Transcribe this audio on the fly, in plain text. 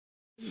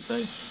You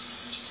say?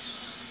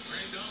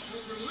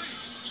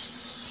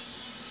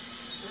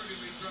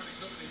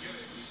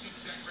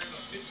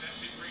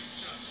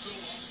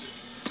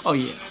 Oh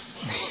yeah.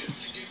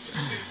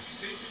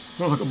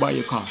 Someone can buy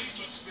your car.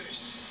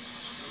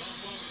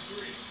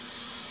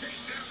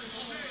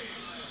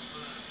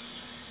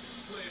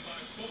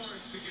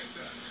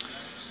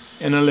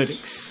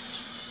 Analytics.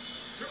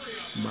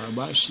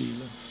 By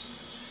Sheila.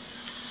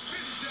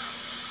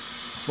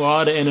 For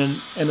all the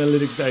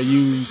analytics that are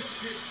used,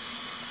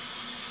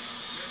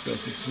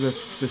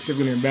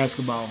 specifically in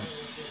basketball,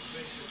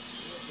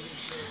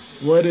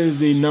 what is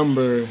the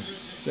number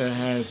that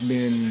has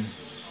been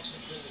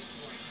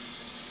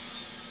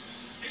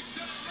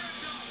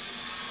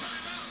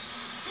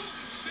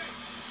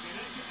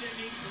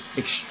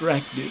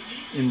extracted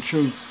in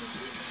truth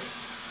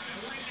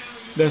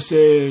that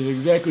says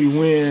exactly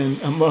when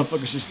a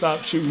motherfucker should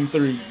stop shooting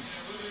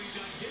threes,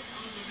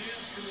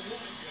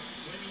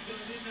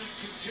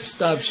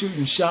 stop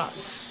shooting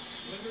shots?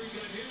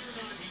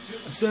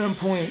 At a certain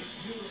point,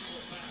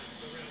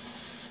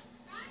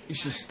 you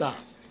should stop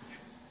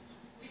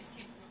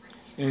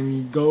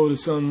and go to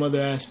some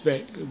other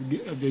aspect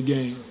of your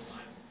game.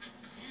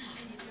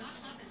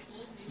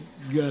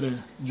 You gotta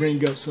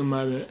bring up some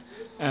other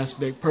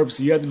aspect, purpose.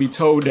 You have to be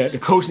told that. The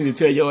coach need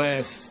to tell your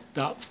ass,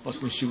 stop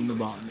fucking shooting the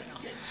ball now.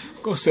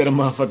 Go set a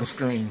motherfucking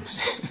screen.